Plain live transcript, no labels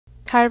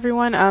Hi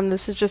everyone,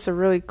 this is just a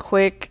really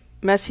quick,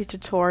 messy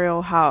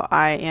tutorial how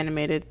I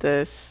animated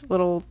this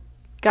little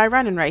guy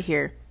running right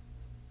here.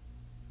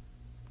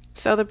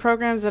 So the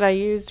programs that I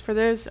used for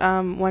this,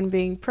 one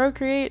being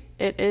Procreate,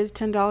 it is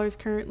 $10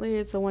 currently,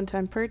 it's a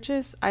one-time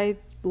purchase. I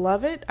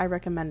love it, I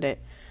recommend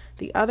it.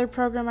 The other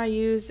program I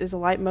used is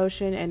Alight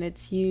Motion, and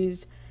it's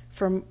used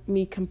for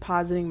me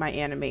compositing my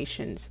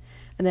animations.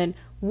 And then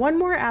one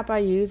more app I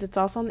use, it's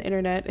also on the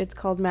internet, it's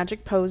called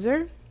Magic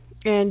Poser.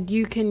 And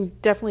you can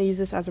definitely use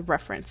this as a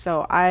reference.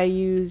 So I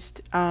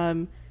used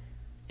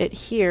it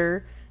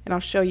here, and I'll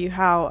show you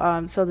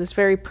how. So this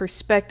very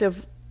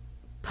perspective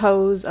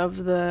pose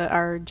of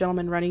our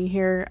gentleman running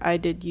here, I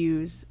did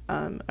use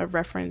a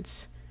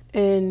reference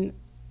in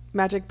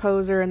Magic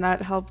Poser, and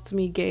that helped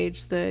me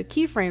gauge the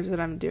keyframes that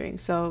I'm doing.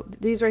 So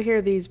these right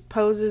here, these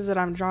poses that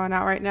I'm drawing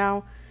out right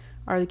now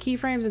are the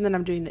keyframes, and then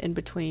I'm doing the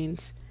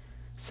in-betweens.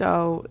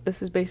 So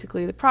this is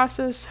basically the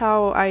process,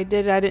 how I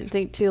did it. I didn't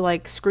think to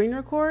like screen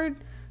record,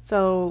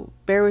 so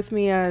bear with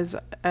me as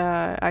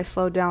I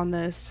slow down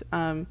this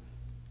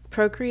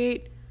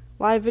Procreate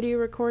live video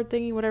record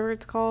thingy, whatever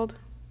it's called.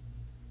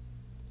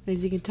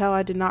 As you can tell,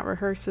 I did not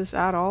rehearse this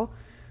at all,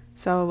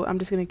 so I'm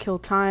just going to kill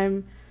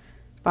time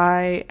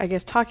by, I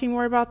guess, talking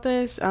more about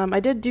this. I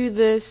did do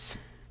this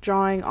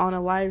drawing on a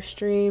live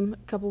stream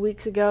a couple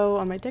weeks ago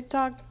on my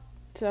TikTok,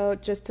 so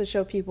just to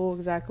show people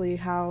exactly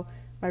how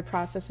my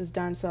process is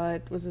done. So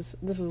this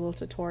was a little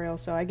tutorial,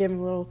 so I gave him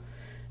a little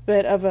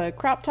bit of a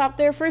crop top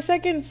there for a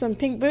second, some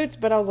pink boots,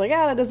 but I was like,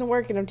 that doesn't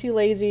work, and I'm too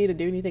lazy to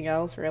do anything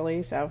else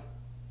really. So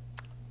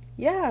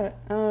yeah,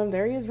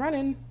 there he is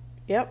running.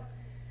 Yep,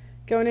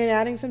 going in,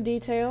 adding some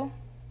detail,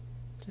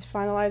 just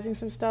finalizing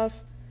some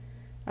stuff.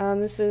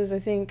 This is, I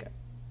think,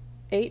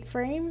 8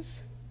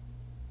 frames.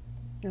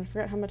 I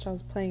forgot how much I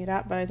was playing it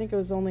at, but I think it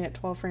was only at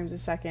 12 frames a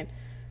second.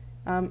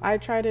 I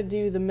try to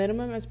do the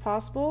minimum as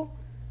possible,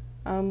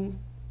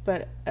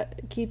 but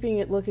keeping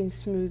it looking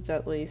smooth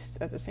at least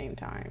at the same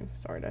time,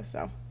 sorta.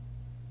 So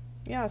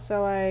yeah,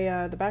 so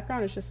the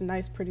background is just a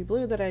nice pretty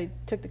blue that I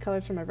took the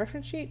colors from my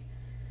reference sheet.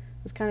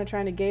 Was kind of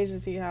trying to gauge to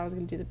see how I was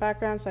going to do the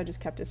background, so I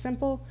just kept it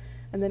simple,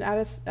 and then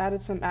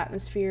added some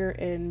atmosphere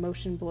and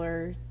motion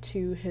blur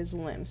to his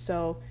limb.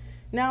 So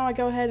now I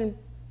go ahead and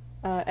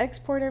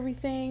export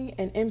everything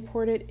and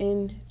import it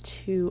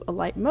into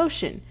Alight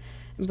Motion.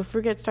 And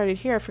before we get started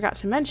here, I forgot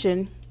to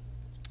mention,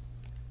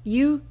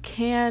 you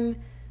can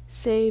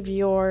save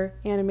your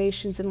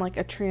animations in like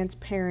a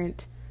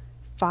transparent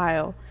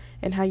file,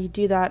 and how you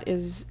do that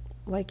is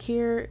like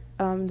here,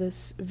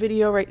 this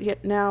video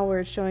right now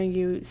where it's showing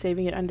you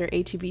saving it under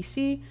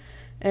hevc,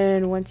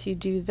 and once you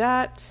do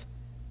that,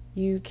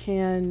 you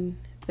can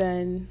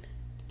then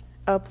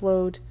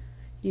upload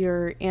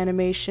your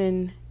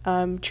animation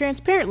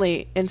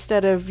transparently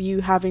instead of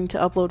you having to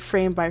upload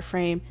frame by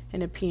frame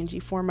in a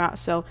PNG format.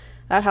 So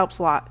that helps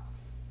a lot.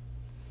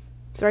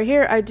 So right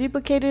here, I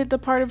duplicated the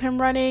part of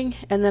him running,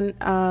 and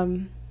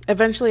then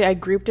eventually I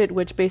grouped it,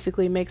 which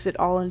basically makes it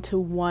all into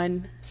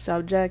one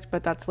subject,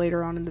 but that's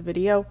later on in the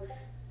video.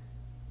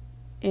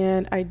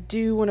 And I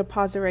do want to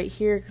pause it right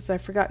here because I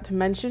forgot to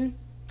mention,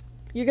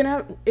 you're gonna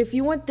have, if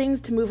you want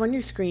things to move on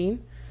your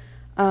screen,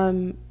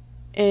 and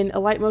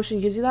Alight Motion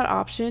gives you that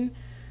option.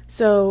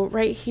 So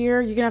right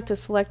here, you're gonna have to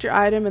select your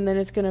item, and then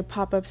it's gonna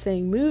pop up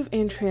saying move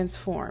and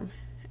transform.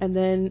 And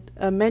then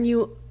a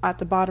menu at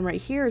the bottom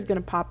right here is gonna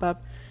pop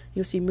up.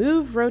 You'll see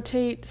move,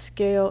 rotate,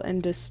 scale,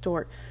 and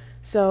distort.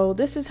 So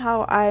this is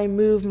how I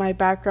move my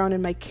background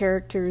and my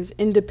characters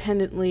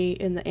independently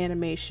in the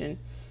animation.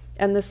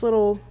 And this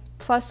little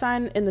plus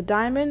sign in the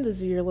diamond, this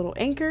is your little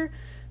anchor.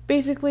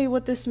 Basically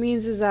what this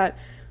means is that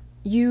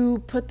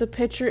you put the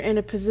picture in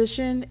a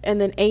position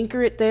and then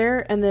anchor it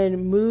there, and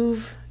then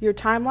move your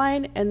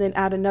timeline, and then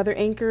add another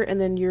anchor, and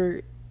then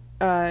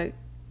the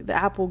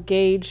app will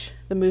gauge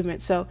the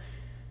movement. So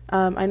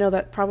I know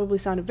that probably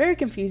sounded very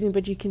confusing,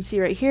 but you can see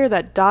right here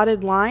that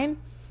dotted line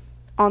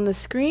on the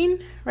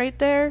screen right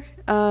there.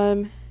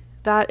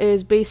 That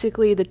is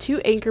basically the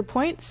 2 anchor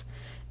points,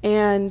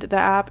 and the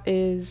app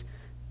is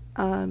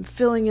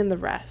filling in the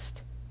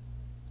rest.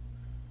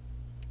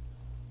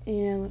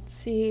 And let's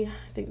see,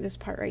 I think this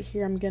part right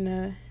here I'm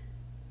gonna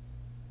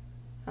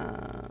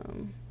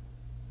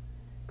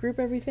group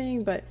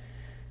everything, but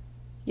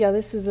yeah,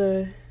 this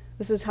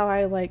is how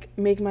I like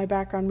make my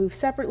background move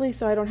separately,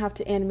 so I don't have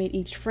to animate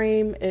each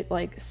frame. It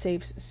like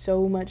saves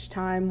so much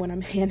time when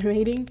I'm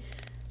animating.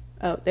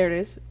 Oh, there it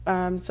is.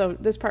 So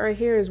this part right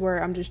here is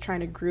where I'm just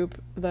trying to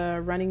group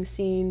the running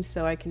scene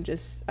so I can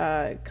just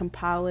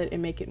compile it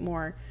and make it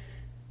more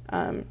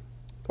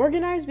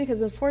organized,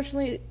 because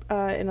unfortunately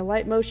in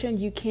Alight Motion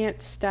you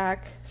can't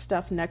stack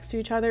stuff next to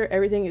each other.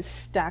 Everything is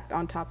stacked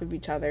on top of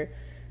each other.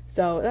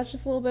 So that's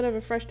just a little bit of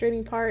a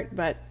frustrating part,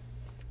 but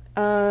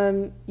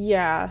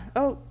yeah.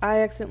 Oh, I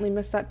accidentally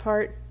missed that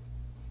part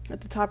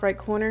at the top right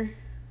corner.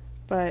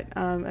 But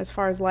as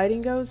far as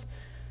lighting goes,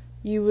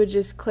 you would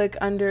just click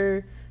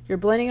under your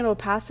blending and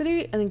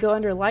opacity, and then go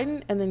under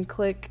lighten, and then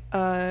click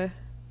color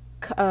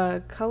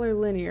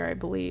linear, I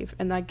believe,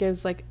 and that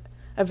gives like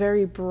a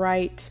very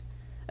bright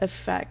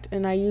effect,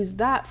 and I use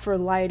that for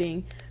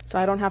lighting, so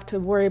I don't have to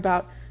worry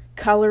about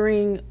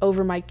coloring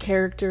over my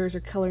characters or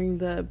coloring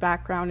the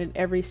background in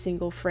every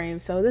single frame.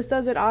 So this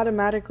does it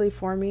automatically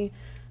for me,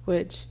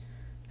 which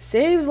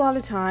saves a lot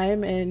of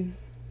time and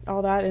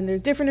all that. And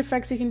there's different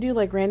effects you can do,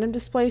 like random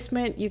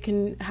displacement. You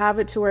can have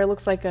it to where it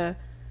looks like a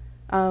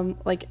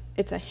like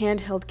it's a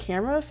handheld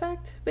camera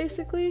effect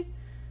basically,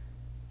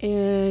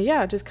 and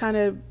yeah, it just kind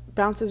of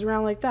bounces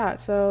around like that.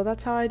 So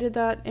that's how I did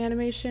that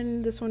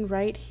animation, this one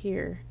right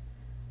here.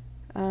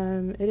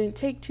 It didn't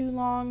take too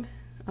long,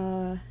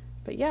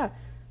 but yeah,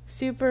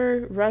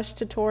 super rushed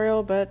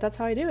tutorial, but that's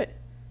how I do it.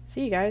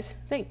 See you guys.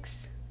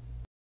 Thanks.